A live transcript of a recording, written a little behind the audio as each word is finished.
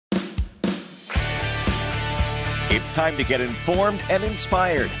It's time to get informed and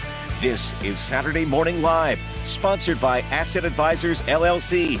inspired. This is Saturday Morning Live, sponsored by Asset Advisors,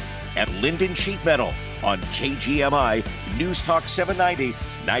 LLC and Lynden Sheet Metal on KGMI, News Talk 790,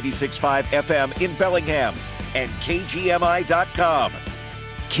 96.5 FM in Bellingham, and KGMI.com.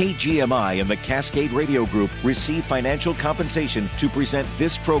 KGMI and the Cascade Radio Group receive financial compensation to present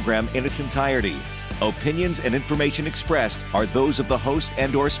this program in its entirety. Opinions and information expressed are those of the host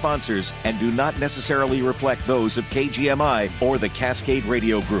and/or sponsors and do not necessarily reflect those of KGMI or the Cascade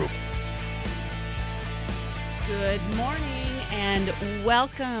Radio Group. Good morning and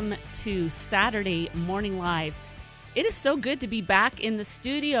welcome to Saturday Morning Live. It is so good to be back in the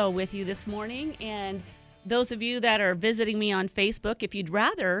studio with you this morning, and those of you that are visiting me on Facebook, if you'd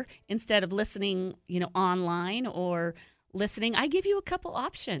rather, instead of listening, online or listening, I give you a couple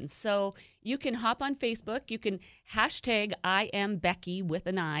options. So you can hop on Facebook, you can hashtag I am Becky with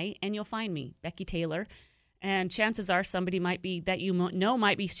an I, and you'll find me, Becky Taylor. And chances are somebody might be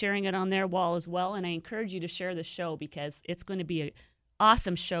sharing it on their wall as well. And I encourage you to share the show because it's going to be an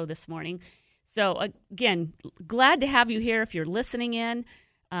awesome show this morning. So again, glad to have you here if you're listening in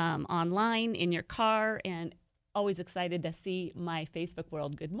online, in your car, and always excited to see my Facebook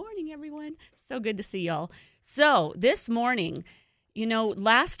world. Good morning, everyone. So good to see y'all. So this morning,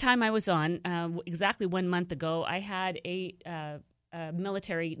 last time I was on, exactly 1 month ago, I had a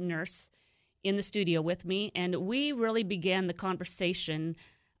military nurse in the studio with me, and we really began the conversation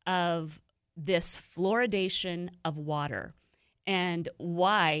of this fluoridation of water and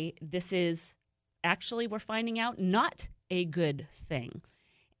why this is actually, we're finding out, not a good thing.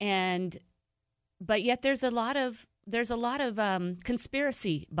 But yet there's a lot of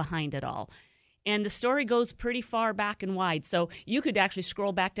conspiracy behind it all. And the story goes pretty far back and wide. So you could actually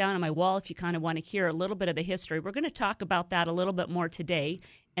scroll back down on my wall if you kind of want to hear a little bit of the history. We're going to talk about that a little bit more today.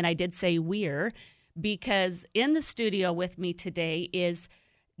 And I did say we're, because in the studio with me today is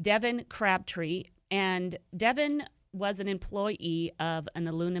Devin Crabtree. And Devin was an employee of an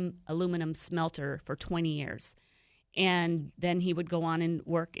aluminum smelter for 20 years. And then he would go on and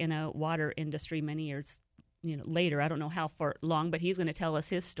work in a water industry many years later. I don't know how for long, but he's going to tell us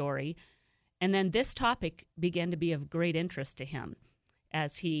his story. And then this topic began to be of great interest to him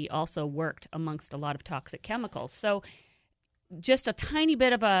as he also worked amongst a lot of toxic chemicals. So just a tiny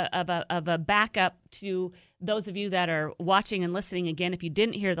bit of a backup to those of you that are watching and listening again. If you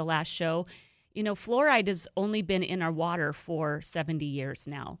didn't hear the last show, fluoride has only been in our water for 70 years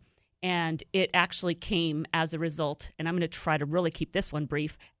now. And it actually came as a result, and I'm going to try to really keep this one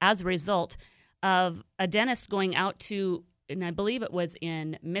brief, as a result of a dentist going out to, and I believe it was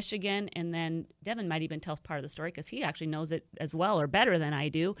in Michigan, and then Devin might even tell us part of the story because he actually knows it as well or better than I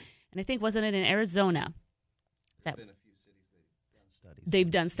do. And I think, wasn't it in Arizona? There's been a few cities they've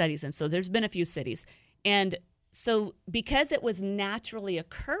done studies in. So there's been a few cities. And so because it was naturally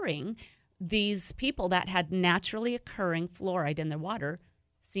occurring, these people that had naturally occurring fluoride in their water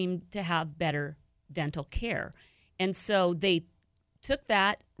seemed to have better dental care. And so they took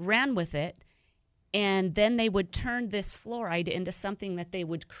that, ran with it, and then they would turn this fluoride into something that they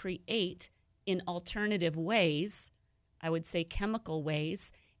would create in alternative ways, I would say chemical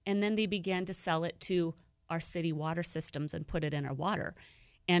ways, and then they began to sell it to our city water systems and put it in our water.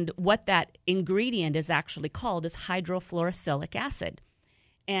 And what that ingredient is actually called is hydrofluorosilicic acid.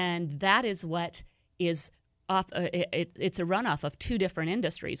 And that is what is it's a runoff of two different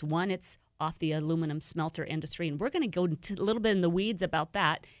industries. One, it's off the aluminum smelter industry, and we're going to go into a little bit in the weeds about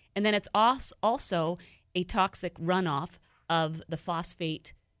that. And then it's also a toxic runoff of the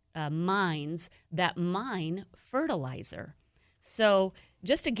phosphate mines that mine fertilizer. So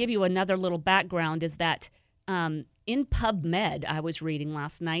just to give you another little background is that in PubMed, I was reading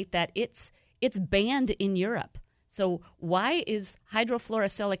last night that it's banned in Europe. So why is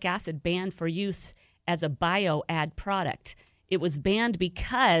hydrofluorosilicic acid banned for use as a bioad product? It was banned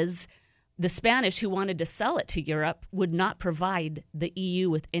because the Spanish who wanted to sell it to Europe would not provide the EU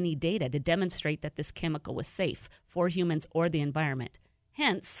with any data to demonstrate that this chemical was safe for humans or the environment.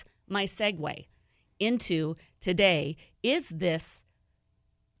 Hence, my segue into today, is this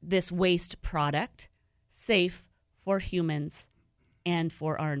waste product safe for humans and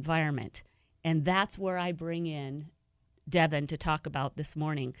for our environment? And that's where I bring in Devin to talk about this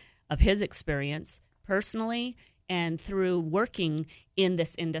morning of his experience personally and through working in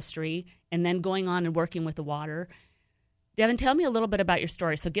this industry and then going on and working with the water. Devin, tell me a little bit about your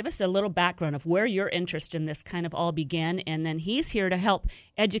story. So give us a little background of where your interest in this kind of all began, and then he's here to help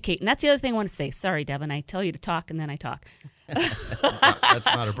educate. And that's the other thing I want to say. Sorry, Devin, I tell you to talk, and then I talk. That's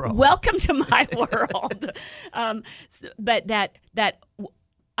not a problem. Welcome to my world. But that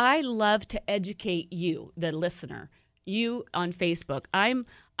I love to educate you, the listener, you on Facebook. I'm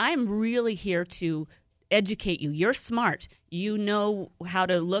really here to educate you. You're smart. You know how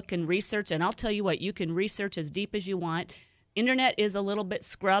to look and research, and I'll tell you what, you can research as deep as you want. Internet is a little bit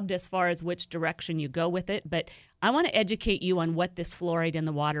scrubbed as far as which direction you go with it, but I want to educate you on what this fluoride in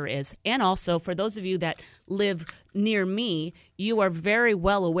the water is. And also, for those of you that live near me, you are very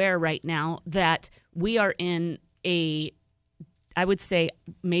well aware right now that we are in I would say,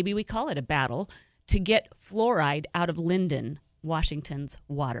 maybe we call it a battle, to get fluoride out of Lynden, Washington's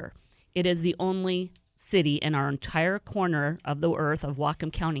water. It is the only city in our entire corner of the earth of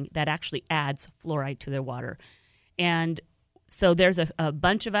Whatcom County that actually adds fluoride to their water. And so there's a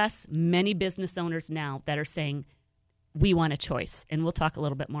bunch of us, many business owners now, that are saying, we want a choice. And we'll talk a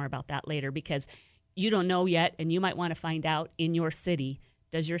little bit more about that later, because you don't know yet, and you might want to find out in your city,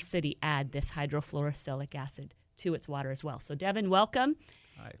 does your city add this hydrofluorosilicic acid to its water as well? So Devin, welcome.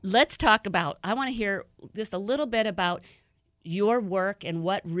 Hi. Let's talk about, I want to hear just a little bit about your work and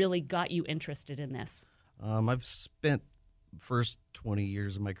what really got you interested in this. I've spent the first 20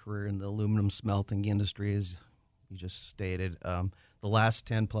 years of my career in the aluminum smelting industry, as you just stated. The last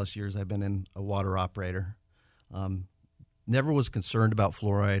 10 plus years I've been in a water operator. Never was concerned about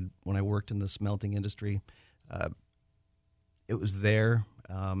fluoride when I worked in the smelting industry. It was there.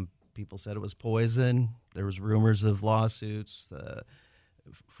 People said it was poison. There was rumors of lawsuits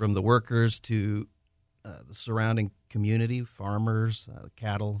from the workers to the surrounding community, farmers,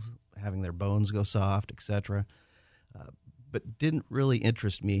 cattle having their bones go soft, etc. But didn't really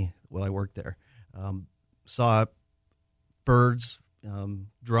interest me while I worked there. Saw birds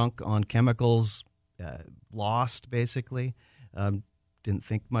drunk on chemicals, lost basically. Didn't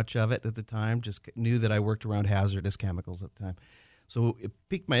think much of it at the time, just knew that I worked around hazardous chemicals at the time. So it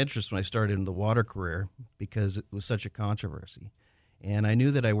piqued my interest when I started in the water career because it was such a controversy. And I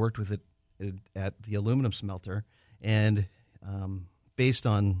knew that I worked with it at the aluminum smelter, and based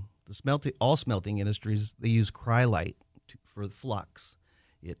on the all smelting industries, they use cryolite for the flux.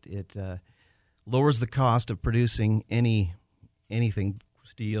 It lowers the cost of producing anything,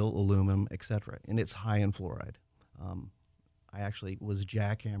 steel, aluminum, etc., and it's high in fluoride. I actually was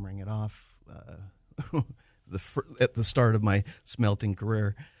jackhammering it off at the start of my smelting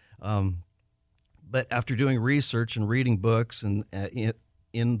career. But after doing research and reading books and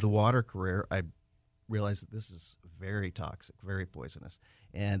in the water career, I realized that this is very toxic, very poisonous,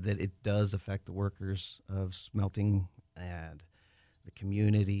 and that it does affect the workers of smelting and the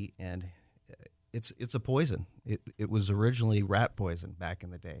community, and it's a poison. It was originally rat poison back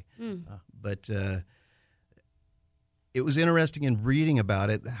in the day, but it was interesting in reading about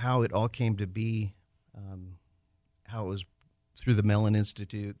it, how it all came to be, how it was through the Mellon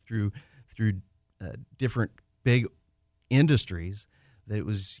Institute, through different big industries, that it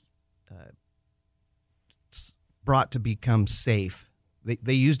was brought to become safe.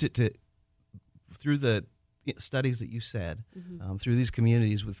 They used it through the studies that you said, through these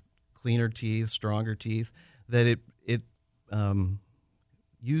communities with cleaner teeth, stronger teeth, that it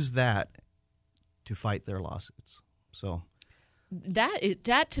used that to fight their lawsuits. So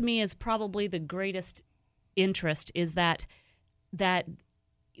that to me is probably the greatest interest, is that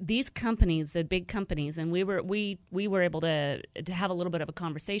these companies, the big companies, and we were able to have a little bit of a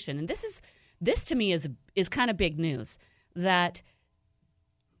conversation, and this to me is kind of big news, that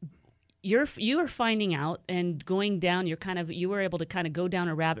you are finding out and going down. You were able to kind of go down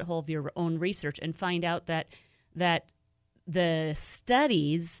a rabbit hole of your own research and find out that the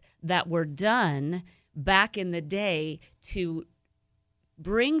studies that were done back in the day to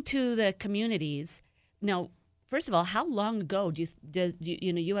bring to the communities. Now, first of all, how long ago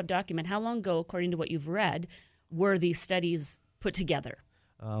you have document? How long ago, according to what you've read, were these studies put together?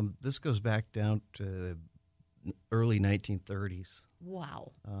 This goes back down to the early 1930s.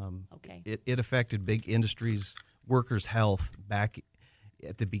 Wow. Okay. It affected big industries, workers' health back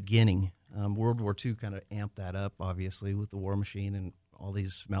at the beginning. World War II kind of amped that up, obviously, with the war machine and all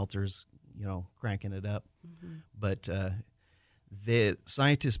these smelters, cranking it up. Mm-hmm. But the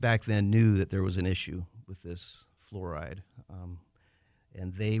scientists back then knew that there was an issue with this fluoride,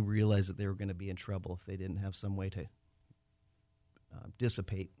 and they realized that they were going to be in trouble if they didn't have some way to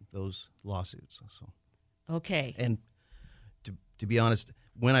dissipate those lawsuits. So, okay. And to be honest,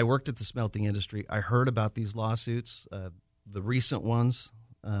 when I worked at the smelting industry, I heard about these lawsuits, the recent ones,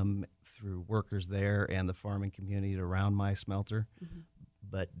 through workers there and the farming community around my smelter,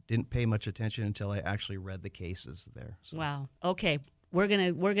 but didn't pay much attention until I actually read the cases there. So. Wow. Okay. We're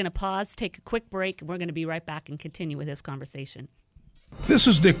gonna pause, take a quick break, and we're gonna be right back and continue with this conversation. This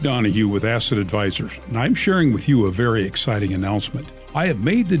is Dick Donahue with Asset Advisors, and I'm sharing with you a very exciting announcement. I have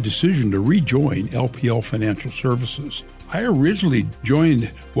made the decision to rejoin LPL Financial Services. I originally joined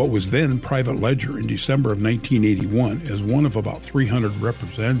what was then Private Ledger in December of 1981 as one of about 300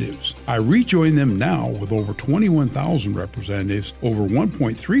 representatives. I rejoin them now with over 21,000 representatives, over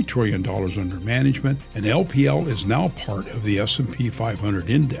 $1.3 trillion under management, and LPL is now part of the S&P 500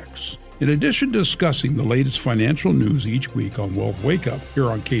 index. In addition to discussing the latest financial news each week on Wealth Wake Up here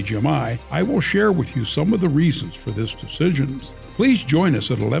on KGMI, I will share with you some of the reasons for this decision. Please join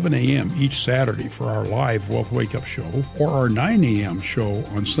us at 11 a.m. each Saturday for our live Wealth Wake Up show or our 9 a.m. show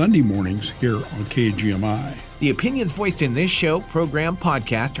on Sunday mornings here on KGMI. The opinions voiced in this show, program,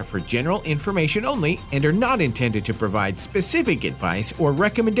 podcast are for general information only and are not intended to provide specific advice or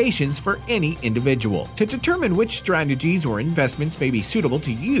recommendations for any individual. To determine which strategies or investments may be suitable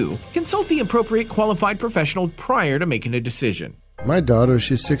to you, consult the appropriate qualified professional prior to making a decision. My daughter,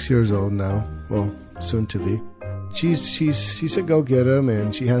 she's 6 years old now. Well, soon to be. She's a go-getter,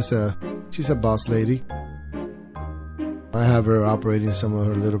 and she's a boss lady. I have her operating some of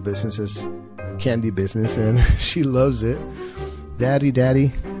her little businesses, candy business, and she loves it. Daddy,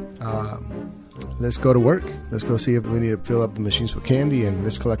 let's go to work. Let's go see if we need to fill up the machines with candy, and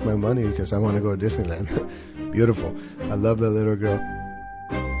let's collect my money because I want to go to Disneyland. Beautiful. I love that little girl.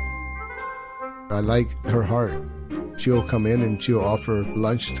 I like her heart. She'll come in and she'll offer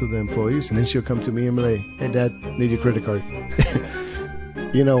lunch to the employees, and then she'll come to me and be like, "Hey, Dad, need your credit card."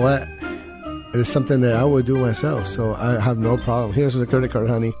 You know what? It's something that I would do myself, so I have no problem. Here's the credit card,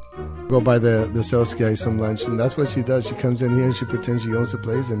 honey. Go buy the sales guy some lunch, and that's what she does. She comes in here and she pretends she owns the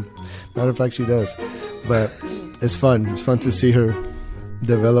place, and matter of fact, she does. But it's fun. It's fun to see her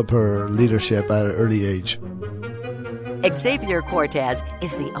develop her leadership at an early age. Xavier Cortez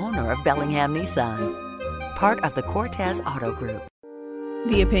is the owner of Bellingham Nissan, part of the Cortez Auto Group.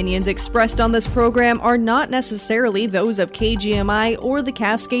 The opinions expressed on this program are not necessarily those of KGMI or the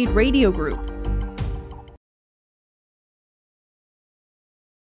Cascade Radio Group.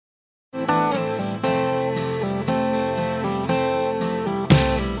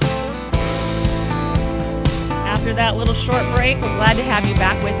 After that little short break, we're glad to have you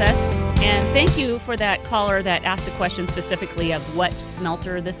back with us. And thank you for that caller that asked a question specifically of what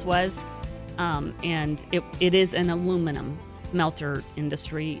smelter this was. And it is an aluminum smelter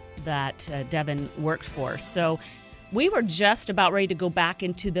industry that Devin worked for. So we were just about ready to go back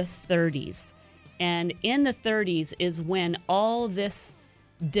into the 30s. And in the 30s is when all this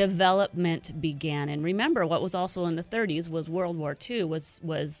development began. And remember, what was also in the 30s was World War II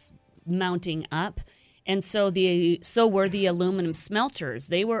was mounting up. And so were the aluminum smelters.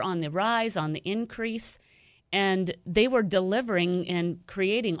 They were on the rise, on the increase. And they were delivering and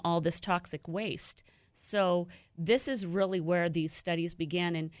creating all this toxic waste. So this is really where these studies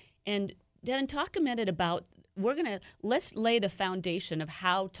began. And Devin, talk a minute about, let's lay the foundation of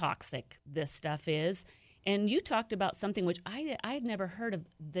how toxic this stuff is. And you talked about something which I had never heard of,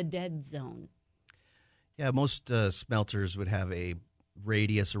 the dead zone. Yeah, most smelters would have a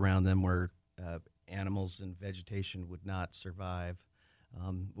radius around them where animals and vegetation would not survive.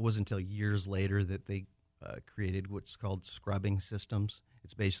 It wasn't until years later that they created what's called scrubbing systems.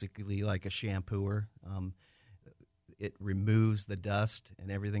 It's basically like a shampooer. It removes the dust and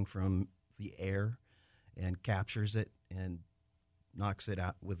everything from the air and captures it and knocks it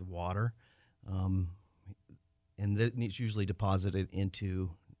out with water. And then it's usually deposited into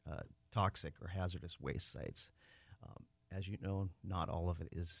toxic or hazardous waste sites. As you know, not all of it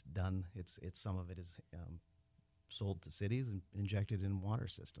is done. It's some of it is sold to cities and injected in water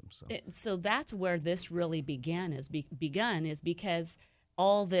systems. So that's where this really begun is because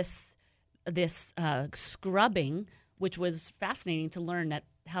all this scrubbing, which was fascinating to learn that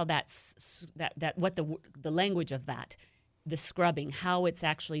what the language of that, the scrubbing, how it's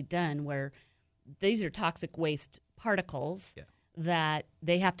actually done, where these are toxic waste particles that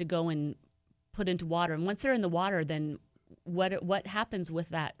they have to go and put into water, and once they're in the water, then what happens with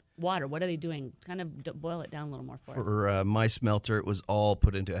that water? What are they doing? Kind of boil it down a little more for us. For my smelter, it was all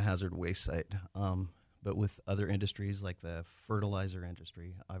put into a hazard waste site. But with other industries like the fertilizer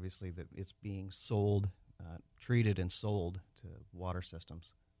industry, obviously that it's being sold, treated and sold to water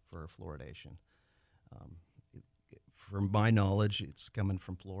systems for fluoridation. From my knowledge, it's coming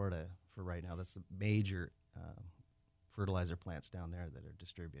from Florida for right now. That's the major fertilizer plants down there that are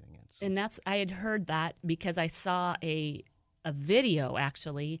distributing it. So. And I had heard that because I saw a video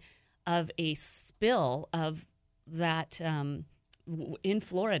actually of a spill of that in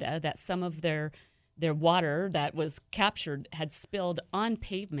Florida, that some of their water that was captured had spilled on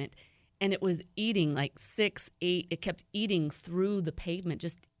pavement, and it was eating like 6, 8. It kept eating through the pavement,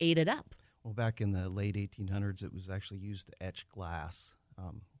 just ate it up. Well, back in the late 1800s, it was actually used to etch glass.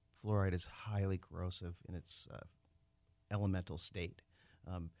 Fluoride is highly corrosive in its elemental state.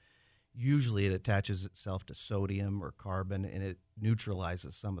 Usually it attaches itself to sodium or carbon, and it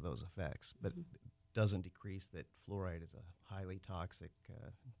neutralizes some of those effects, but it doesn't decrease that fluoride is a highly toxic,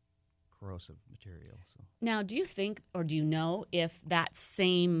 corrosive material. So. Now, do you think, or do you know, if that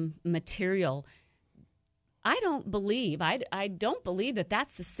same material, I don't believe that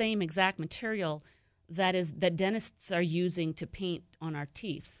that's the same exact material that dentists are using to paint on our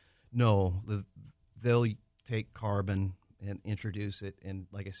teeth. No, they'll take carbon and introduce it, and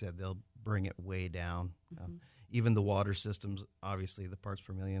like I said, they'll bring it way down. Even the water systems, obviously, the parts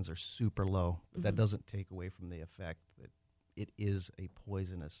per millions are super low, but that doesn't take away from the effect that it is a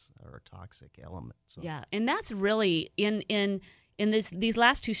poisonous or a toxic element. So. Yeah, and that's really in these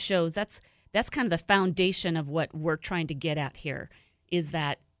last two shows. That's kind of the foundation of what we're trying to get at here. Is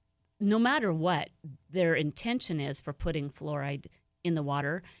that no matter what their intention is for putting fluoride in the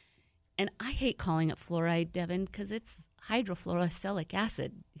water, and I hate calling it fluoride, Devin, because it's hydrofluorosilicic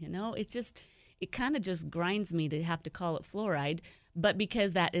acid. It kind of just grinds me to have to call it fluoride. But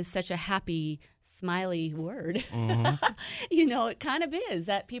because that is such a happy, smiley word, it kind of is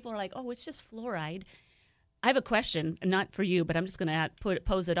that people are like, oh, it's just fluoride. I have a question, not for you, but I'm just going to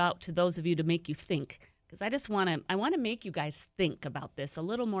pose it out to those of you to make you think, because I want to make you guys think about this a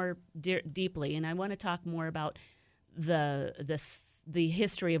little more deeply, and I want to talk more about the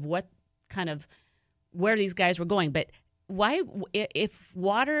history of what kind of where these guys were going. But why, if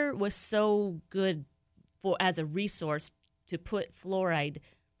water was so good as a resource to put fluoride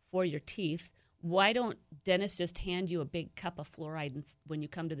for your teeth, why don't dentists just hand you a big cup of fluoride when you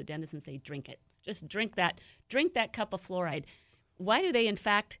come to the dentist and say, drink it? Just drink that cup of fluoride. Why do they, in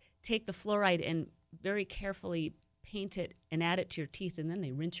fact, take the fluoride and very carefully paint it and add it to your teeth, and then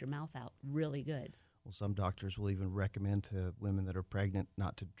they rinse your mouth out really good? Well, some doctors will even recommend to women that are pregnant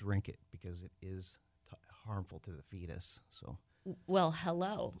not to drink it because it is harmful to the fetus. So, well,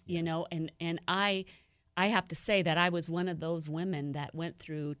 hello, and I have to say that I was one of those women that went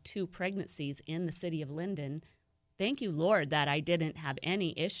through 2 pregnancies in the city of Lynden. Thank you, Lord, that I didn't have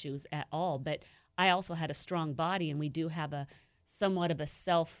any issues at all. But I also had a strong body, and we do have a somewhat of a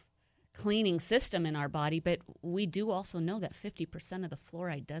self-cleaning system in our body. But we do also know that 50% of the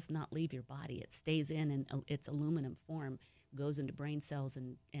fluoride does not leave your body. It stays in its aluminum form, goes into brain cells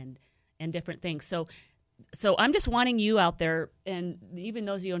and different things. So I'm just wanting you out there, and even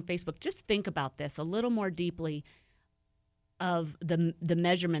those of you on Facebook, just think about this a little more deeply of the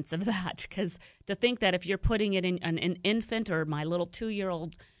measurements of that. Because to think that if you're putting it in an infant, or my little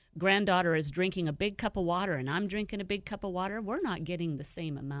 2-year-old granddaughter is drinking a big cup of water and I'm drinking a big cup of water, we're not getting the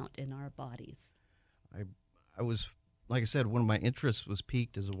same amount in our bodies. I was, like I said, one of my interests was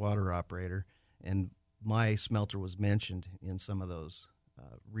piqued as a water operator, and my smelter was mentioned in some of those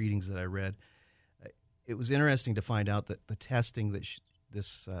readings that I read. It was interesting to find out that the testing that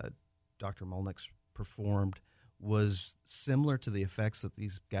this Dr. Molnick's performed was similar to the effects that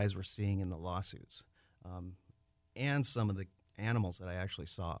these guys were seeing in the lawsuits, and some of the animals that I actually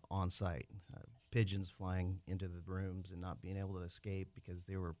saw on site, pigeons flying into the rooms and not being able to escape because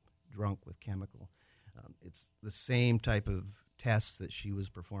they were drunk with chemical. It's the same type of tests that she was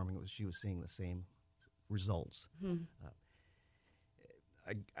performing. She was seeing the same results.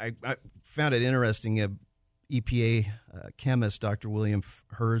 I found it interesting. EPA chemist Dr. William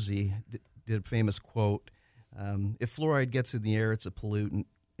Hersey did a famous quote, if fluoride gets in the air, it's a pollutant.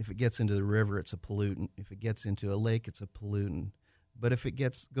 If it gets into the river, it's a pollutant. If it gets into a lake, it's a pollutant. But if it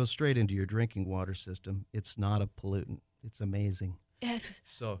goes straight into your drinking water system, it's not a pollutant. It's amazing.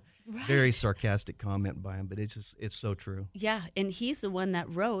 So right. Very sarcastic comment by him, but it's so true. Yeah, and he's the one that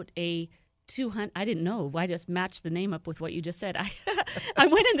wrote a 200. I didn't know. I just matched the name up with what you just said. I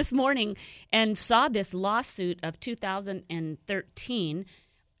went in this morning and saw this lawsuit of 2013,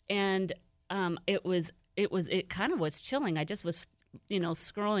 and it kind of was chilling. I just was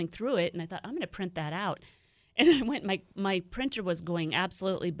scrolling through it, and I thought, I'm going to print that out. And I went, my printer was going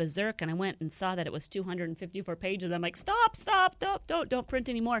absolutely berserk, and I went and saw that it was 254 pages. I'm like, stop, don't print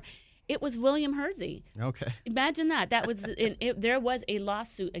anymore. It was William Hersey. Okay. Imagine that. That was there was a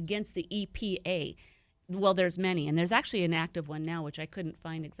lawsuit against the EPA. Well, there's many, and there's actually an active one now, which I couldn't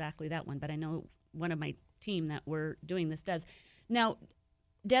find exactly that one, but I know one of my team that we're doing this does. Now,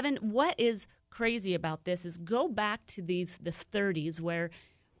 Devin, what is crazy about this is go back to this 30s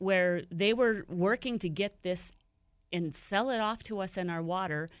where they were working to get this and sell it off to us in our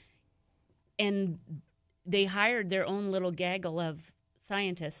water, and they hired their own little gaggle of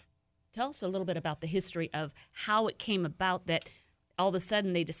scientists tell us a little bit about the history of how it came about that all of a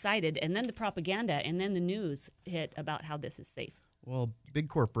sudden they decided, and then the propaganda, and then the news hit about how this is safe. Well, big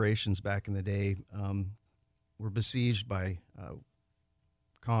corporations back in the day were besieged by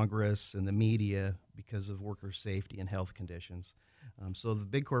Congress and the media because of worker safety and health conditions. So the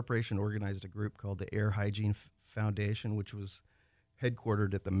big corporation organized a group called the Air Hygiene Foundation, which was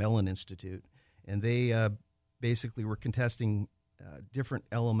headquartered at the Mellon Institute. And they basically were contesting different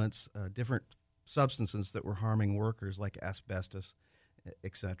elements, different substances that were harming workers like asbestos,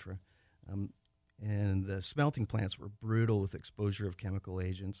 etc. And the smelting plants were brutal with exposure of chemical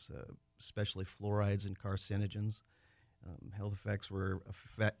agents, especially fluorides and carcinogens. Health effects were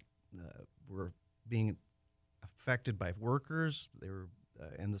being affected by workers. They were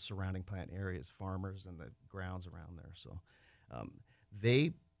in the surrounding plant areas, farmers, and the grounds around there. So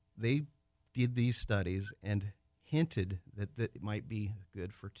they did these studies and hinted that it might be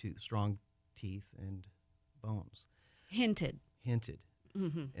good for strong teeth and bones. Hinted.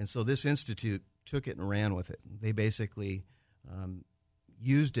 Mm-hmm. And so this institute took it and ran with it. They basically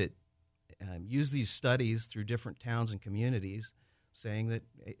used these studies through different towns and communities, saying that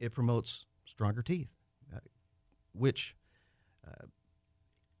it promotes stronger teeth, which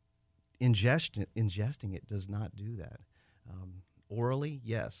ingesting it does not do that. Orally,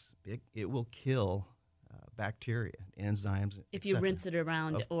 yes, it will kill bacteria, enzymes, if you rinse it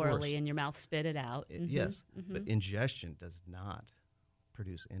around orally and your mouth spit it out. Yes, but ingestion does not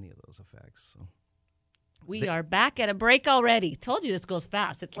produce any of those effects. So. We are back at a break already. Told you this goes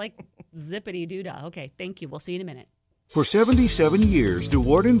fast. It's like zippity-doo-dah. Okay, thank you. We'll see you in a minute. For 77 years,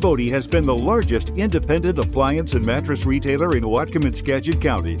 DeWard & Bodie has been the largest independent appliance and mattress retailer in Whatcom and Skagit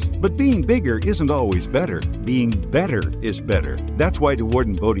counties. But being bigger isn't always better. Being better is better. That's why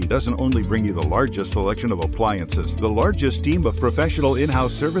DeWard & Bodie doesn't only bring you the largest selection of appliances, the largest team of professional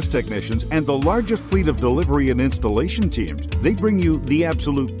in-house service technicians, and the largest fleet of delivery and installation teams. They bring you the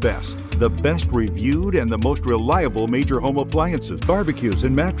absolute best, the best reviewed and the most reliable major home appliances, barbecues,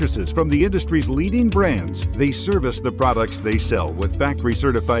 and mattresses from the industry's leading brands. They service the products they sell with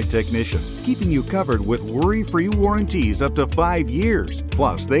factory-certified technicians, keeping you covered with worry-free warranties up to 5 years.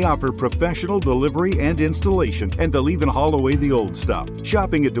 Plus, they offer professional delivery and installation, and they'll even haul away the old stuff.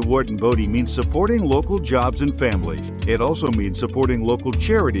 Shopping at DeWard & Bodie means supporting local jobs and families. It also means supporting local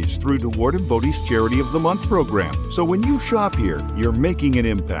charities through DeWard & Bodie's Charity of the Month program. So when you shop here, you're making an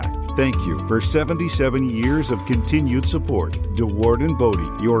impact. Thank you for 77 years of continued support. DeWard &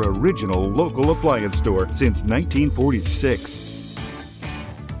 Bodie, your original local appliance store since 1946.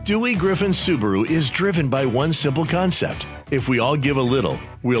 Dewey Griffin Subaru is driven by one simple concept. If we all give a little,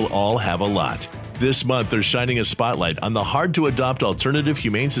 we'll all have a lot. This month, they're shining a spotlight on the hard-to-adopt alternative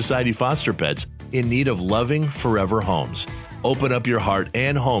Humane Society foster pets in need of loving, forever homes. Open up your heart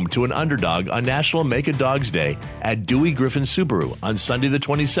and home to an underdog on National Make a Dog's Day at Dewey Griffin Subaru on Sunday the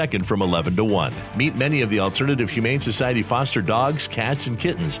 22nd from 11 to 1. Meet many of the Alternative Humane Society foster dogs, cats, and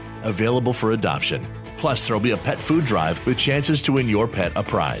kittens available for adoption. Plus, there'll be a pet food drive with chances to win your pet a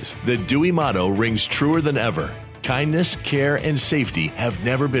prize. The Dewey motto rings truer than ever. Kindness, care, and safety have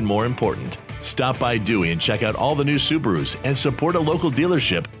never been more important. Stop by Dewey and check out all the new Subarus and support a local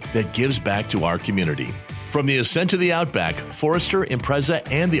dealership that gives back to our community. From the Ascent to the Outback, Forester, Impreza,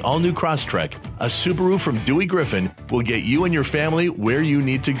 and the all-new Crosstrek, a Subaru from Dewey Griffin will get you and your family where you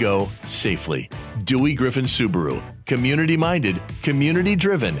need to go safely. Dewey Griffin Subaru. Community-minded,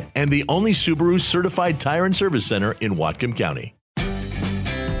 community-driven, and the only Subaru certified tire and service center in Whatcom County.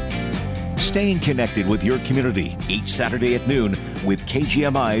 Staying connected with your community each Saturday at noon with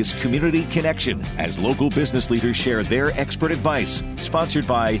KGMI's Community Connection as local business leaders share their expert advice. Sponsored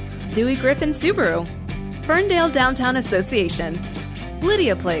by Dewey Griffin Subaru, Ferndale Downtown Association,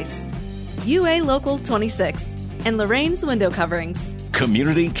 Lydia Place, UA Local 26, and Lorraine's Window Coverings.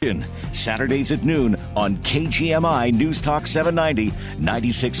 Community Connection, Saturdays at noon on KGMI News Talk 790,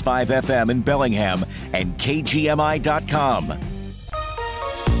 96.5 FM in Bellingham, and KGMI.com.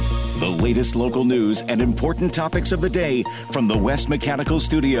 The latest local news and important topics of the day from the West Mechanical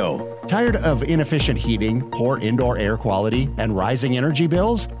Studio. Tired of inefficient heating, poor indoor air quality, and rising energy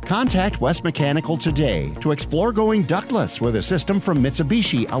bills? Contact West Mechanical today to explore going ductless with a system from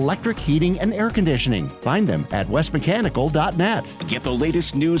Mitsubishi Electric Heating and Air Conditioning. Find them at westmechanical.net. Get the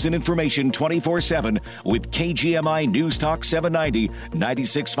latest news and information 24/7 with KGMI News Talk 790,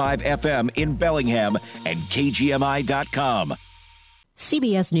 96.5 FM in Bellingham, and KGMI.com.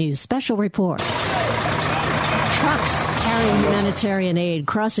 CBS News Special Report. Trucks carrying humanitarian aid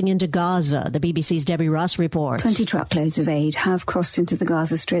crossing into Gaza. The BBC's Debbie Ross reports. 20 truckloads of aid have crossed into the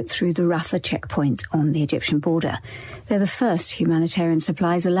Gaza Strip through the Rafah checkpoint on the Egyptian border. They're the first humanitarian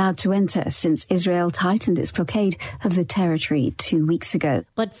supplies allowed to enter since Israel tightened its blockade of the territory 2 weeks ago.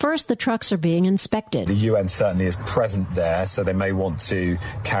 But first, the trucks are being inspected. The UN certainly is present there, so they may want to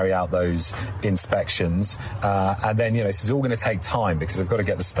carry out those inspections. And then, this is all going to take time because they've got to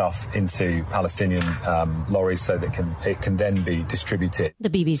get the stuff into Palestinian lorries so that it can then be distributed. The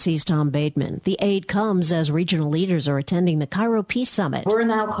BBC's Tom Bateman. The aid comes as regional leaders are attending the Cairo Peace Summit. We're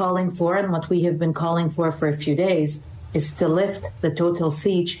now calling for, and what we have been calling for a few days, is to lift the total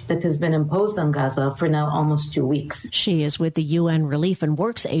siege that has been imposed on Gaza for now almost 2 weeks. She is with the UN Relief and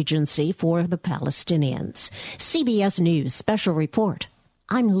Works Agency for the Palestinians. CBS News Special Report.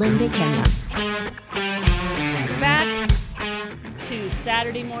 I'm Linda Kenya. Back to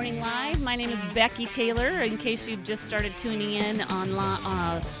Saturday Morning Live. My name is Becky Taylor. In case you just started tuning in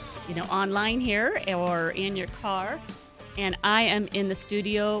online here or in your car, and I am in the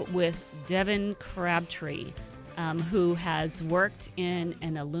studio with Devin Crabtree, who has worked in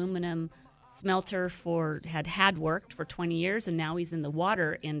an aluminum smelter had worked for 20 years, and now he's in the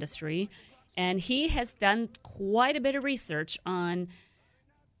water industry, and he has done quite a bit of research on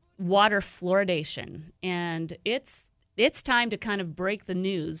water fluoridation, and it's time to kind of break the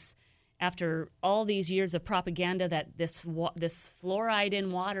news after all these years of propaganda that this fluoride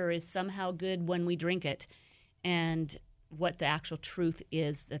in water is somehow good when we drink it, and what the actual truth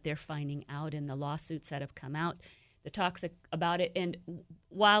is that they're finding out in the lawsuits that have come out, the toxic about it. And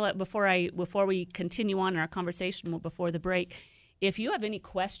before we continue on in our conversation before the break, if you have any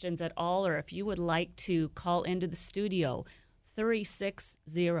questions at all, or if you would like to call into the studio,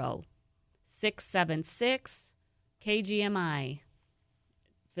 360-676-KGMI.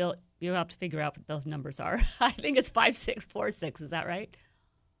 Phil, you'll have to figure out what those numbers are. I think it's 5646. Is that right?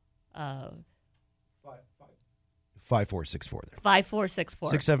 5464 there.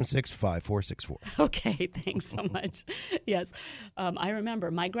 5464. 676-5464. Okay, thanks so much. Yes. I remember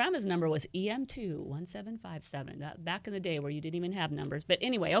my grandma's number was EM21757. Back in the day where you didn't even have numbers. But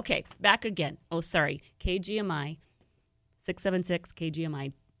anyway, okay, back again. Oh, sorry. KGMI,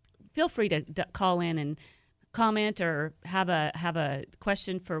 676-KGMI. Feel free to call in and comment or have a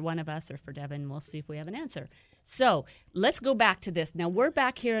question for one of us or for Devin. We'll see if we have an answer. So let's go back to this. Now, we're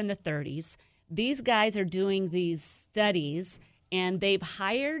back here in the 30s. These guys are doing these studies, and they've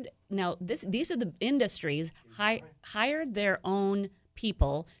hired – now, these are the industries hired their own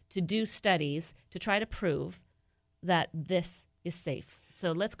people to do studies to try to prove that this is safe.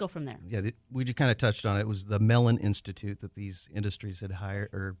 So let's go from there. Yeah, we just kind of touched on it. It was the Mellon Institute that these industries had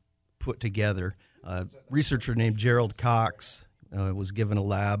hired or put together. A researcher named Gerald Cox was given a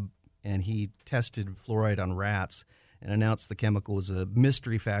lab, and he tested fluoride on rats and announced the chemical was a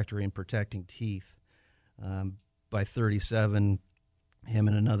mystery factor in protecting teeth. By 1937, him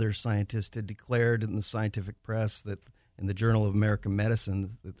and another scientist had declared in the scientific press that in the Journal of American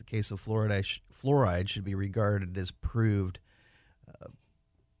Medicine that the case of fluoride should be regarded as proved.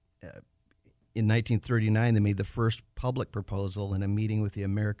 In 1939, they made the first public proposal in a meeting with the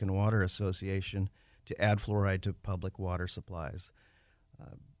American Water Association to add fluoride to public water supplies.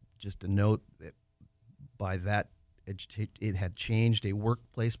 Just a note that by that, it had changed a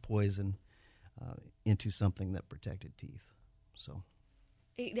workplace poison into something that protected teeth. So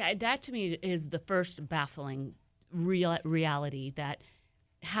that to me is the first baffling reality, that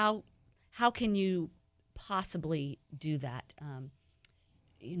how can you possibly do that?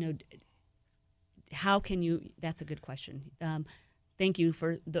 How can you? That's a good question. Thank you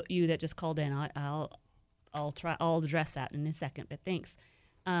for you that just called in. I'll address that in a second. But thanks.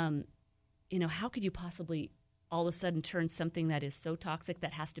 How could you possibly all of a sudden turn something that is so toxic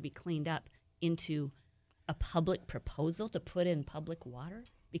that has to be cleaned up into a public proposal to put in public water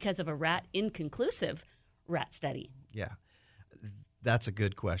because of a inconclusive rat study? Yeah, that's a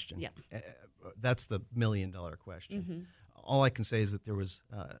good question. Yeah. That's the $1 million question. Mm-hmm. All I can say is that there was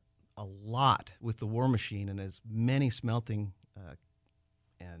a lot with the war machine, and as many smelting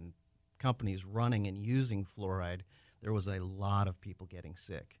and companies running and using fluoride, there was a lot of people getting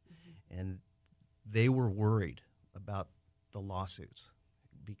sick. Mm-hmm. And they were worried about the lawsuits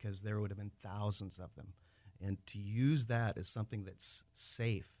because there would have been thousands of them. And to use that as something that's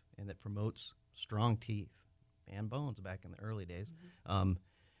safe and that promotes strong teeth and bones back in the early days, mm-hmm.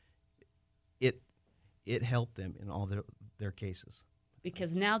 It helped them in all their cases.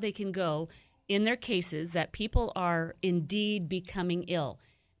 Because now they can go in their cases that people are indeed becoming ill.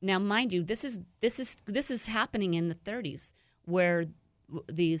 Now, mind you, this is happening in the 30s, where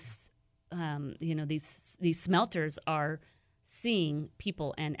these these smelters are seeing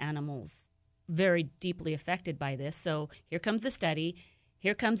people and animals very deeply affected by this. So here comes the study.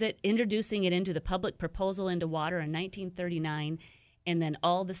 Here comes it, introducing it into the public proposal into water in 1939. And then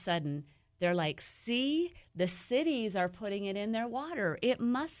all of a sudden, they're like, see, the cities are putting it in their water. It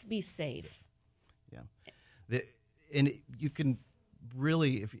must be safe. Yeah. You can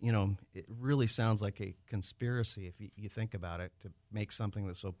really, it really sounds like a conspiracy if you think about it, to make something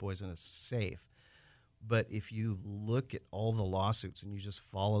that's so poisonous safe. But if you look at all the lawsuits and you just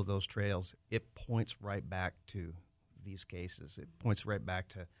follow those trails, it points right back to these cases. It points right back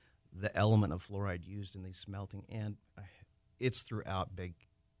to the element of fluoride used in these smelting, and it's throughout big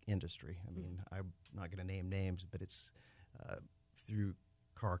industry. I mean, I'm not going to name names, but it's through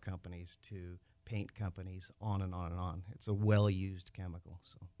car companies to paint companies, on and on and on. It's a well-used chemical.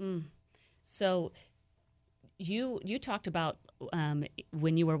 So you talked about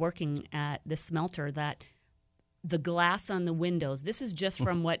when you were working at the smelter that the glass on the windows, this is just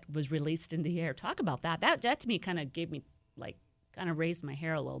from what was released in the air. Talk about that. That to me kind of gave me, kind of raised my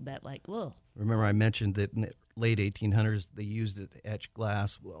hair a little bit, whoa. Remember I mentioned that in the late 1800s they used it to etch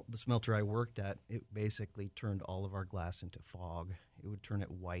glass. Well, the smelter I worked at, it basically turned all of our glass into fog. It would turn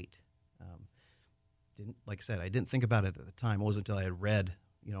it white. Like I said, I didn't think about it at the time. It wasn't until I had read,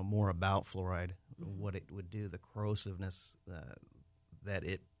 more about fluoride, what it would do, the corrosiveness that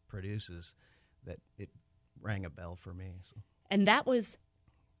it produces, that it rang a bell for me. So. And that was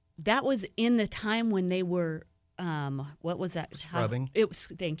in the time when they were what was that? Scrubbing.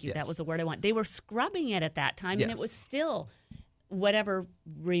 Thank you. Yes. That was the word I want. They were scrubbing it at that time, yes. and it was still whatever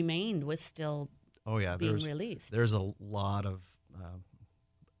remained was still being released. There's a lot of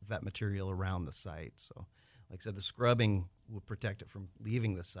that material around the site. So, like I said, the scrubbing will protect it from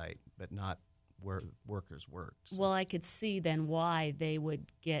leaving the site, but not where workers worked. So. Well, I could see then why they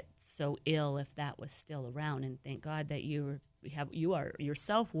would get so ill if that was still around, and thank God that you are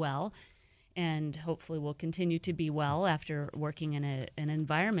yourself well, and hopefully will continue to be well after working in an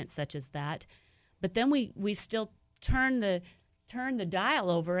environment such as that. But then we still turn the dial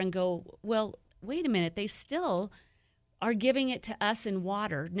over and go, well, wait a minute, they still are giving it to us in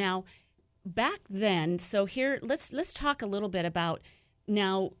water. Now, back then, so here, let's talk a little bit about,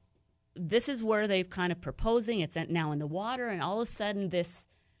 now, this is where they've kind of proposing, it's now in the water, and all of a sudden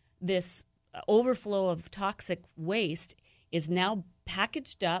this overflow of toxic waste is now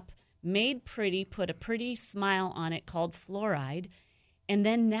packaged up, made pretty, put a pretty smile on it called fluoride, and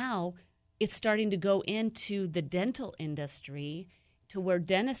then now it's starting to go into the dental industry, to where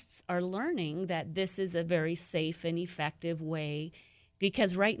dentists are learning that this is a very safe and effective way.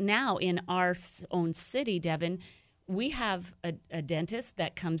 Because right now in our own city, Devin, we have a dentist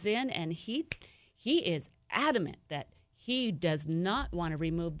that comes in, and he is adamant that he does not want to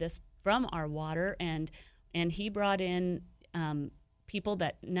remove this from our water, and he brought in people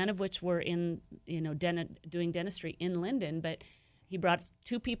that none of which were in doing dentistry in Lynden, but he brought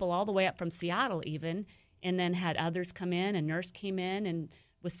 2 people all the way up from Seattle even. And then had others come in, a nurse came in and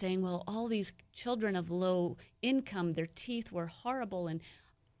was saying, well, all these children of low income, their teeth were horrible, and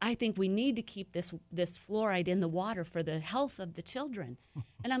I think we need to keep this fluoride in the water for the health of the children.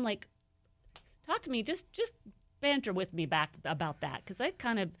 And I'm like, talk to me, just banter with me back about that, because I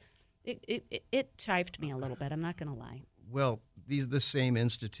kind of, it chifed me a little bit, I'm not going to lie. Well, this same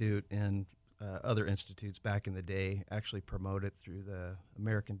institute and other institutes back in the day actually promote it through the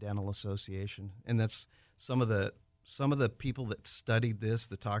American Dental Association, and that's some of the people that studied this,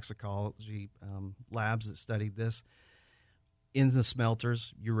 the toxicology labs that studied this in the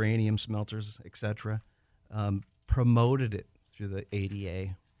smelters, uranium smelters, etc., promoted it through the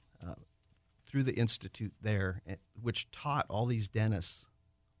ADA, through the institute there, which taught all these dentists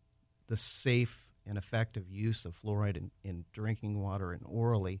the safe and effective use of fluoride in drinking water and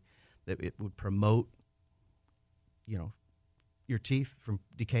orally, that it would promote, your teeth from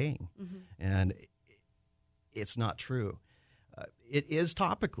decaying. Mm-hmm. And it's not true. It is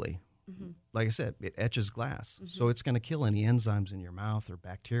topically. Mm-hmm. Like I said, it etches glass. Mm-hmm. So it's going to kill any enzymes in your mouth or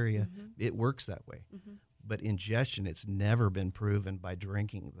bacteria. Mm-hmm. It works that way. Mm-hmm. But ingestion, it's never been proven by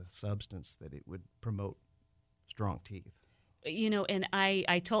drinking the substance that it would promote strong teeth. And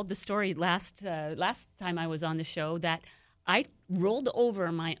I told the story last time I was on the show that I rolled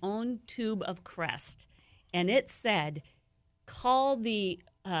over my own tube of Crest, and it said, "Call the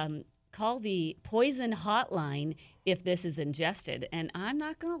poison hotline if this is ingested." And I'm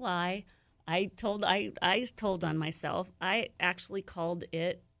not going to lie, I told on myself. I actually called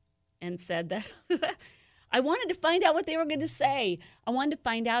it and said that I wanted to find out what they were going to say. I wanted to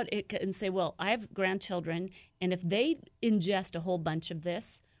find out and say, well, I have grandchildren, and if they ingest a whole bunch of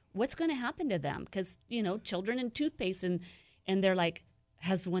this, what's going to happen to them? Because, children and toothpaste, and they're like,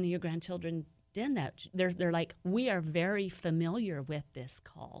 has one of your grandchildren done that? They're like, we are very familiar with this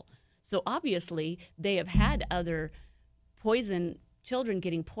call. So obviously they have had other children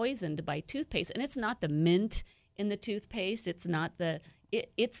getting poisoned by toothpaste. And it's not the mint in the toothpaste. It's not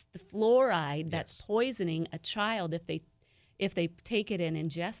it's the fluoride that's poisoning a child if they take it and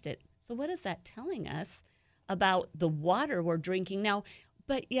ingest it. So what is that telling us about the water we're drinking now?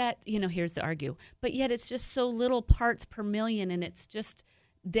 But yet, here's the argue. But yet it's just so little parts per million, and it's just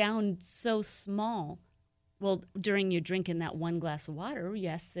down so small. Well, during you drinking that one glass of water,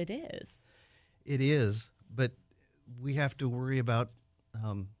 yes, it is. It is, but we have to worry about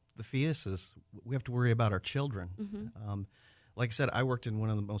the fetuses. We have to worry about our children. Mm-hmm. Like I said, I worked in one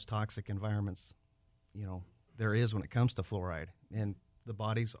of the most toxic environments, there is when it comes to fluoride. And the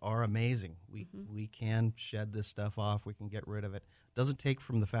bodies are amazing. We can shed this stuff off. We can get rid of it. It doesn't take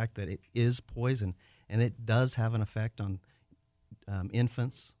from the fact that it is poison, and it does have an effect on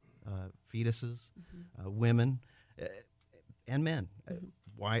infants, fetuses, women, and men.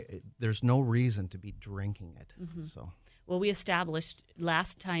 Why? There's no reason to be drinking it. So, well, we established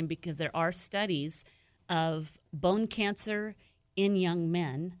last time, because there are studies of bone cancer in young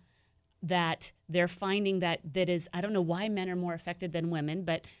men, that they're finding that is, I don't know why men are more affected than women,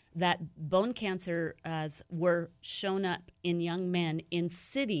 but that bone cancer were shown up in young men in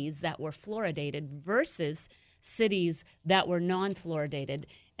cities that were fluoridated versus cities that were non-fluoridated.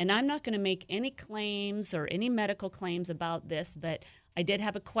 And I'm not going to make any claims or any medical claims about this, but I did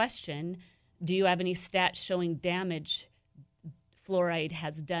have a question. Do you have any stats showing damage fluoride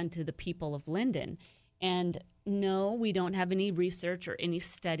has done to the people of Lynden? And no, we don't have any research or any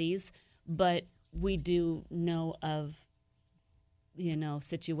studies, but we do know of,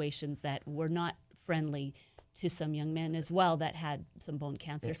 situations that were not friendly to some young men as well that had some bone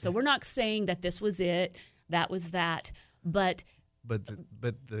cancer. So we're not saying that this was it, that was that, but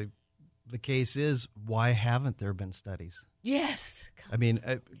the case is, why haven't there been studies? Yes. I mean,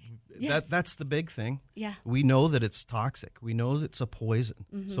 Yes. that's the big thing. Yeah. We know that it's toxic. We know it's a poison.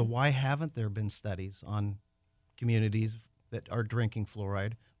 Mm-hmm. So why haven't there been studies on communities that are drinking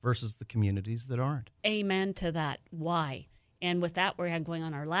fluoride versus the communities that aren't? Amen to that. Why? And with that, we're going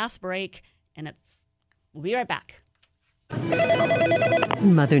on our last break, and we'll be right back.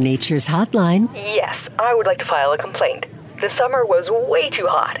 Mother Nature's Hotline. Yes, I would like to file a complaint. The summer was way too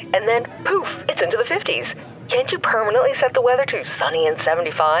hot, and then poof, it's into the 50s. Can't you permanently set the weather to sunny and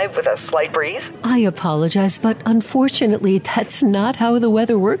 75 with a slight breeze? I apologize, but unfortunately, that's not how the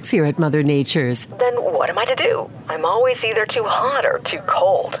weather works here at Mother Nature's. Then what am I to do? I'm always either too hot or too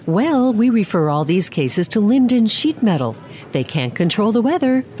cold. Well, we refer all these cases to Lynden Sheet Metal. They can't control the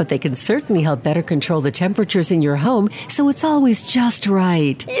weather, but they can certainly help better control the temperatures in your home, so it's always just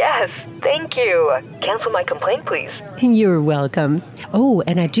right. Yes, thank you. Cancel my complaint, please. You're welcome. Oh,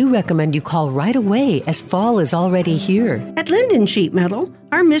 and I do recommend you call right away, as fall is already here. At Lynden Sheet Metal,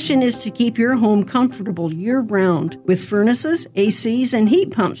 our mission is to keep your home comfortable year-round with furnaces, ACs, and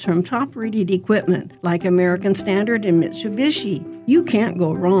heat pumps from top-rated equipment like American Standard and Mitsubishi. You can't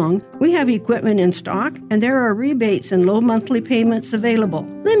go wrong. We have equipment in stock, and there are rebates and low monthly payments available.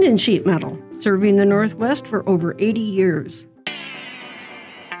 Lynden Sheet Metal, serving the Northwest for over 80 years.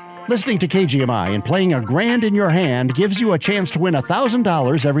 Listening to KGMI and playing a grand in your hand gives you a chance to win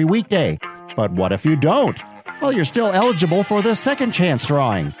 $1,000 every weekday. But what if you don't? Well, you're still eligible for the second chance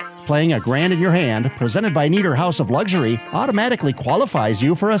drawing. Playing a grand in your hand, presented by Nieder House of Luxury, automatically qualifies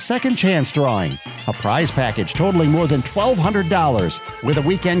you for a second chance drawing. A prize package totaling more than $1,200 with a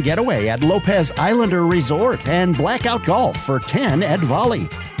weekend getaway at Lopez Islander Resort and blackout golf for 10 at Volley.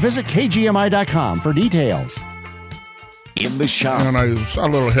 Visit KGMI.com for details. In the shop. And I saw a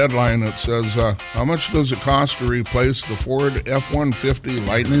little headline that says, how much does it cost to replace the Ford F-150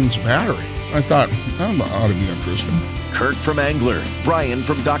 Lightning's battery? I thought, that ought to be interesting. Kurt from Angler, Brian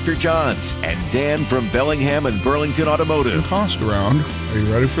from Dr. John's, and Dan from Bellingham and Burlington Automotive. The cost around, are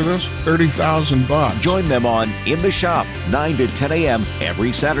you ready for this? $30,000. Join them on In the Shop, 9 to 10 a.m.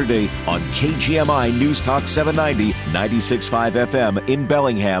 every Saturday on KGMI News Talk 790, 96.5 FM in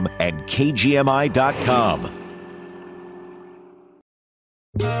Bellingham and KGMI.com.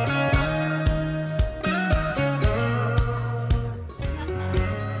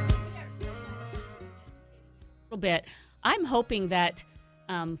 Bit. I'm hoping that,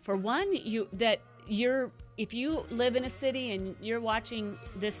 for one, if you live in a city and you're watching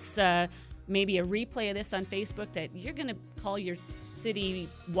this, maybe a replay of this on Facebook, that you're going to call your city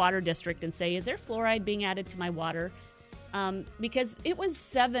water district and say, "Is there fluoride being added to my water?" Because it was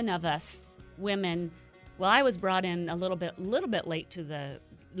 7 of us women. Well, I was brought in a little bit late to the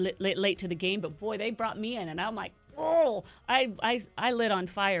late to the game, but boy, they brought me in, and I'm like, oh, I lit on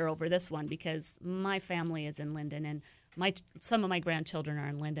fire over this one because my family is in Lynden, and some of my grandchildren are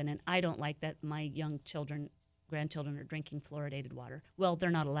in Lynden, and I don't like that my young grandchildren are drinking fluoridated water. Well, they're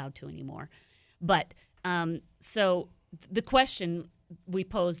not allowed to anymore. But so the question we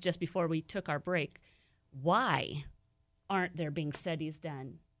posed just before we took our break, why aren't there being studies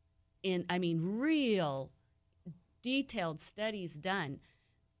done real detailed studies done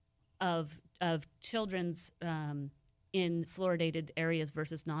of children's in fluoridated areas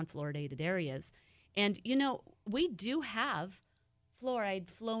versus non-fluoridated areas? And, we do have fluoride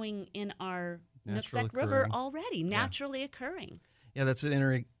flowing in our Nooksack River already, naturally occurring. Yeah, that's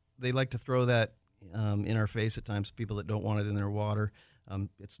an they like to throw that in our face at times, people that don't want it in their water.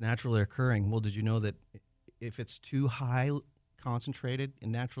 It's naturally occurring. Well, did you know that if it's too high concentrated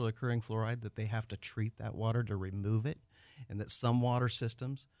in naturally occurring fluoride, that they have to treat that water to remove it, and that some water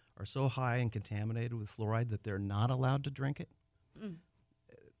systems are so high and contaminated with fluoride that they're not allowed to drink it?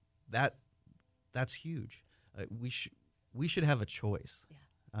 That's huge. We should have a choice.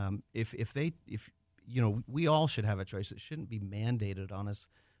 Yeah. If we all should have a choice. It shouldn't be mandated on us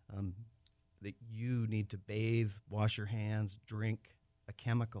that you need to bathe, wash your hands, drink a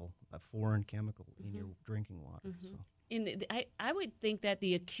foreign chemical in your drinking water. So. I would think that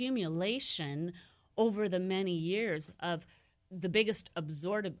the accumulation over the many years of the biggest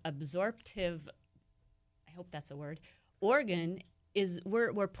absorptive, I hope that's a word, organ is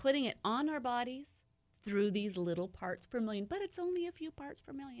we're putting it on our bodies through these little parts per million, but it's only a few parts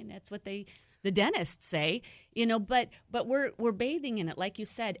per million. That's what the dentists say, but we're bathing in it, like you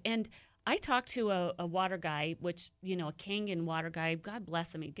said. And I talked to a water guy, a Kangen water guy, God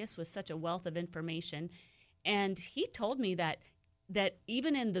bless him, he just was such a wealth of information. And he told me that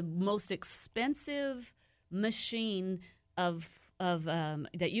even in the most expensive machine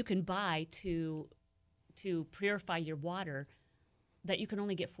that you can buy to purify your water, that you can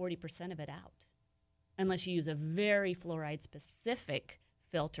only get 40% of it out, unless you use a very fluoride-specific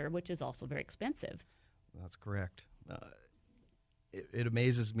filter, which is also very expensive. That's correct. It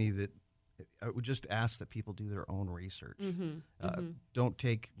amazes me that I would just ask that people do their own research. Don't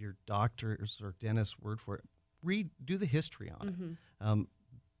take your doctor's or dentist's word for it. Do the history on it.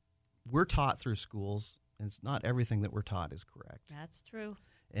 We're taught through schools, and it's not everything that we're taught is correct. That's true.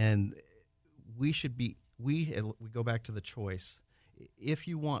 And we go back to the choice. If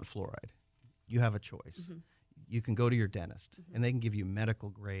you want fluoride, you have a choice. You can go to your dentist, and they can give you medical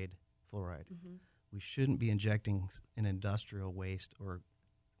grade fluoride. We shouldn't be injecting an industrial waste or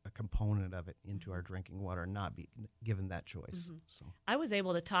a component of it into our drinking water and not be given that choice. So I was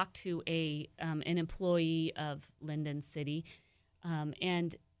able to talk to an employee of Lynden City,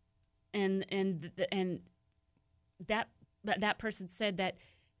 and that person said that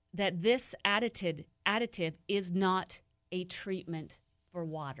this additive is not a treatment for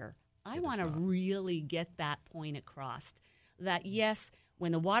water. I want to really get that point across, that yes,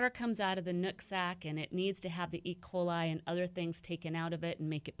 when the water comes out of the Nooksack and it needs to have the E. coli and other things taken out of it and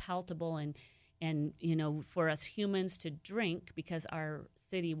make it palatable and for us humans to drink, because our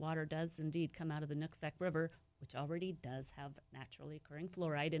city water does indeed come out of the Nooksack River, which already does have naturally occurring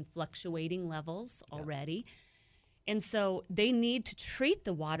fluoride in fluctuating levels already. And so they need to treat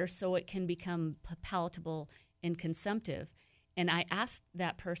the water so it can become palatable and consumptive. And I asked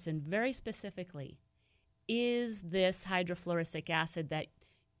that person very specifically, is this hydrofluoric acid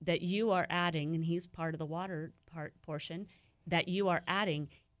that you are adding, and he's part of the water portion, that you are adding,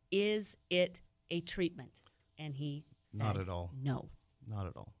 is it a treatment? And he said, not at all. No. Not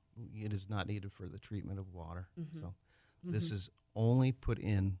at all. It is not needed for the treatment of water. So this is only put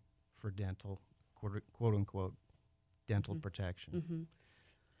in for dental, quote unquote, dental protection.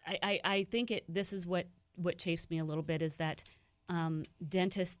 I think this is what chafes me a little bit, is that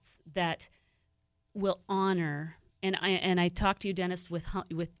dentists that will honor, and I talk to you, dentists, with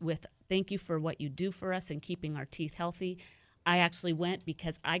thank you for what you do for us and keeping our teeth healthy. I actually went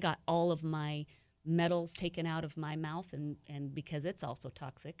because I got all of my metals taken out of my mouth, and because it's also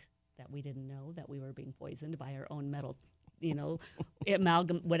toxic, that we didn't know that we were being poisoned by our own metal,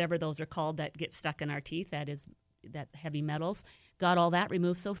 amalgam, whatever those are called, that get stuck in our teeth, that heavy metals. Got all that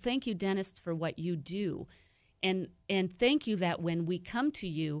removed. So thank you, dentists, for what you do. And thank you that when we come to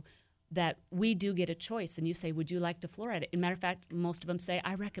you, that we do get a choice, and you say, would you like to fluoride it? As a matter of fact, most of them say,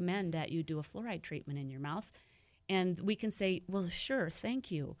 I recommend that you do a fluoride treatment in your mouth. And we can say, well, sure,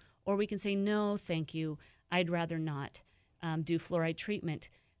 thank you. Or we can say, no, thank you, I'd rather not do fluoride treatment.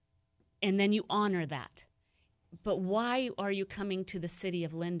 And then you honor that. But why are you coming to the city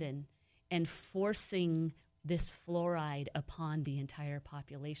of Lynden and forcing this fluoride upon the entire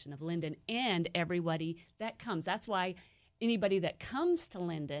population of Lynden and everybody that comes. That's why anybody that comes to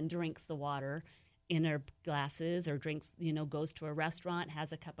Lynden drinks the water in their glasses or drinks, goes to a restaurant,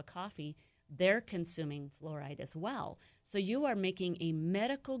 has a cup of coffee, they're consuming fluoride as well. So you are making a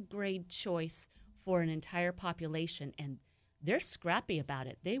medical grade choice for an entire population, and they're scrappy about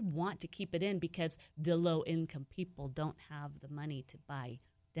it. They want to keep it in because the low income people don't have the money to buy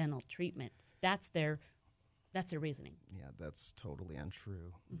dental treatment. That's their reasoning. Yeah, that's totally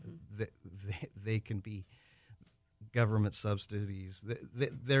untrue. Mm-hmm. They can be government subsidies.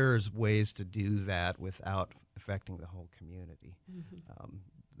 There's ways to do that without affecting the whole community. Mm-hmm.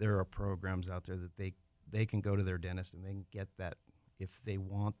 There are programs out there that they can go to their dentist and they can get that if they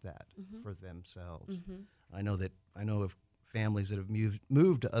want that for themselves. Mm-hmm. I know of families that have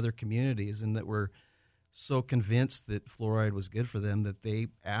moved to other communities and that were so convinced that fluoride was good for them that they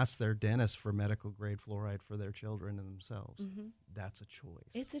asked their dentist for medical grade fluoride for their children and themselves. Mm-hmm. That's a choice.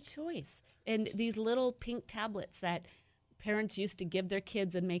 It's a choice. And these little pink tablets that parents used to give their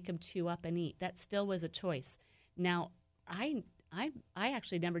kids and make them chew up and eat, that still was a choice. Now, I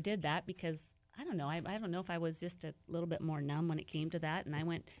actually never did that because I don't know. I don't know if I was just a little bit more numb when it came to that.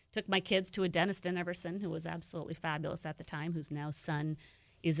 And took my kids to a dentist in Everson who was absolutely fabulous at the time, whose now son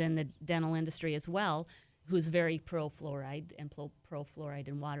is in the dental industry as well, who's very pro-fluoride and pro-fluoride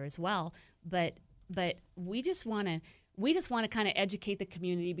in water as well. But we just want to kind of educate the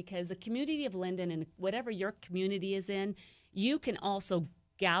community, because the community of Lynden and whatever your community is in, you can also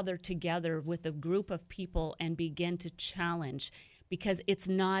gather together with a group of people and begin to challenge, because it's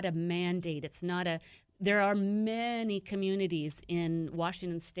not a mandate. There are many communities in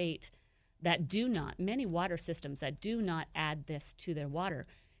Washington State that many water systems that do not add this to their water.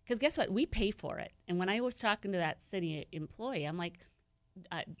 Because guess what? We pay for it. And when I was talking to that city employee, I'm like,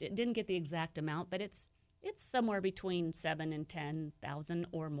 I didn't get the exact amount, but it's somewhere between $7,000 and $10,000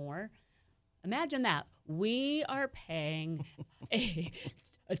 or more. Imagine that. We are paying a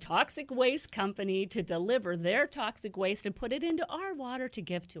toxic waste company to deliver their toxic waste and put it into our water to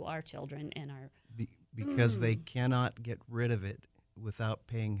give to our children and our... Because they cannot get rid of it without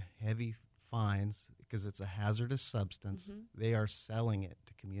paying heavy fines, because it's a hazardous substance. Mm-hmm. They are selling it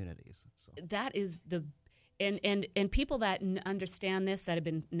to communities. So that is and people that understand this, that have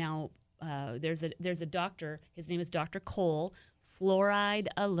been now there's a doctor, his name is Dr. Cole,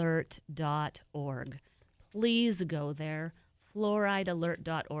 fluoridealert.org. Please go there,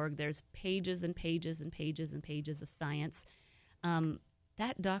 fluoridealert.org. There's pages and pages and pages and pages of science.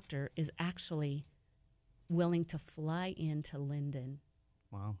 That doctor is actually willing to fly into Lynden.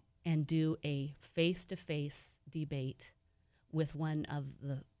 Wow. And do a face-to-face debate with one of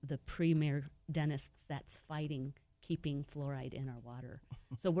the premier dentists that's fighting keeping fluoride in our water.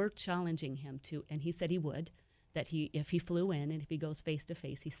 So we're challenging him to, and he said he would, if he flew in and if he goes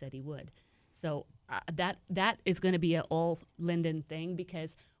face-to-face, he said he would. So that is going to be an all Lynden thing,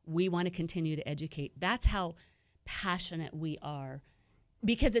 because we want to continue to educate. That's how passionate we are,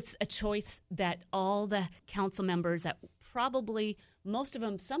 because it's a choice that all the council members that probably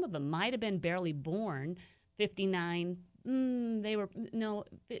some of them might have been barely born.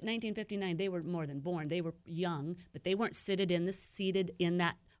 1959, they were more than born. They were young, but they weren't seated in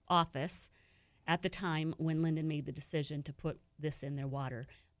that office at the time when Lynden made the decision to put this in their water.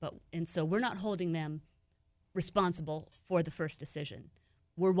 And so we're not holding them responsible for the first decision.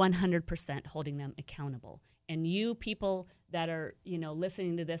 We're 100% holding them accountable. And you people that are,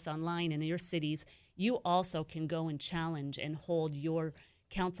 listening to this online in your cities, you also can go and challenge and hold your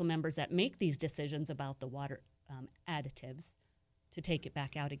council members that make these decisions about the water additives to take it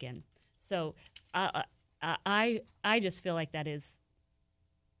back out again. So I just feel like that is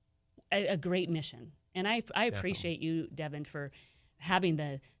a great mission. And I appreciate you, Devin, for having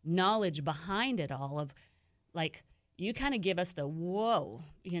the knowledge behind it all of, like, you kind of give us the whoa,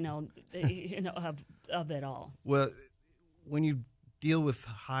 of it all. Well, when you deal with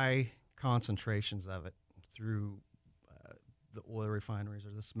high concentrations of it through the oil refineries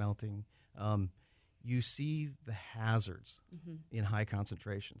or the smelting, you see the hazards in high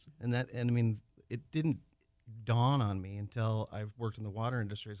concentrations. And I mean, it didn't dawn on me until I've worked in the water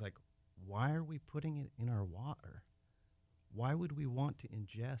industry. It's like, why are we putting it in our water? Why would we want to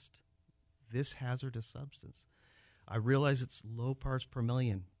ingest this hazardous substance? I realize it's low parts per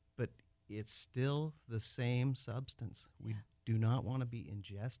million, but it's still the same substance. We do not want to be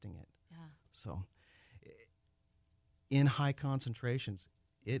ingesting it. Yeah. So in high concentrations,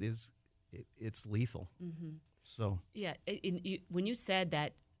 it's lethal. Mm-hmm. So yeah, when you said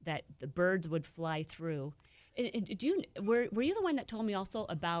that the birds would fly through, Were you the one that told me also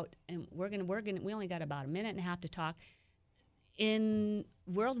about? And we only got about a minute and a half to talk. In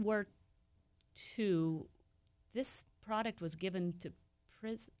World War II, this product was given to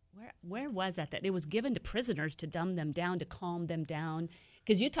prison. Where was that it was given to prisoners to dumb them down, to calm them down?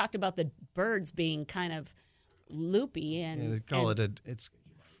 Because you talked about the birds being kind of loopy and they call it's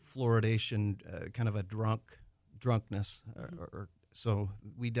fluoridation, kind of a drunkenness. So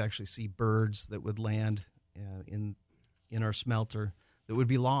we'd actually see birds that would land in our smelter that would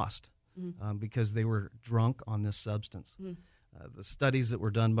be lost because they were drunk on this substance. The studies that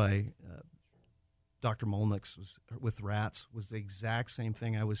were done by Dr. Molnick's with rats was the exact same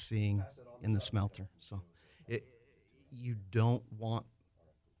thing I was seeing in the smelter. So you don't want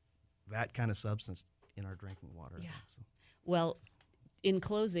that kind of substance in our drinking water. Yeah. So. Well, in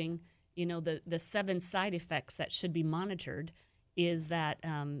closing, the 7 side effects that should be monitored is that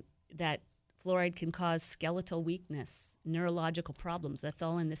that fluoride can cause skeletal weakness, neurological problems. That's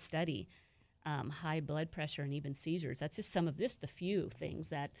all in this study. High blood pressure and even seizures. That's just the few things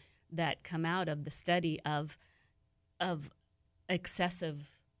that come out of the study of excessive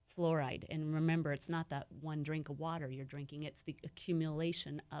fluoride. And remember, it's not that one drink of water you're drinking, it's the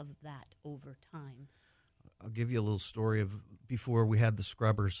accumulation of that over time. I'll give you a little story of before we had the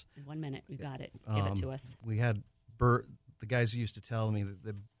scrubbers. In 1 minute, we got it. Give it to us. We had the guys used to tell me that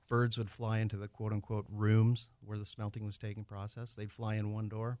the birds would fly into the quote-unquote rooms where the smelting was taking process. They'd fly in one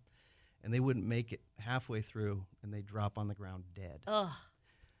door, and they wouldn't make it halfway through, and they'd drop on the ground dead. Ugh.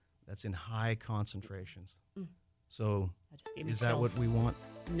 That's in high concentrations. So is chills. that what we want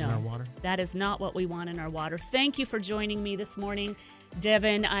in our water? That is not what we want in our water. Thank you for joining me this morning,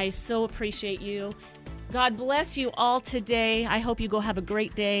 Devin. I so appreciate you. God bless you all today. I hope you go have a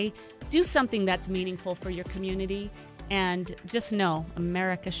great day. Do something that's meaningful for your community. And just know,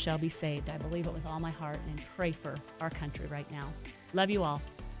 America shall be saved. I believe it with all my heart and pray for our country right now. Love you all.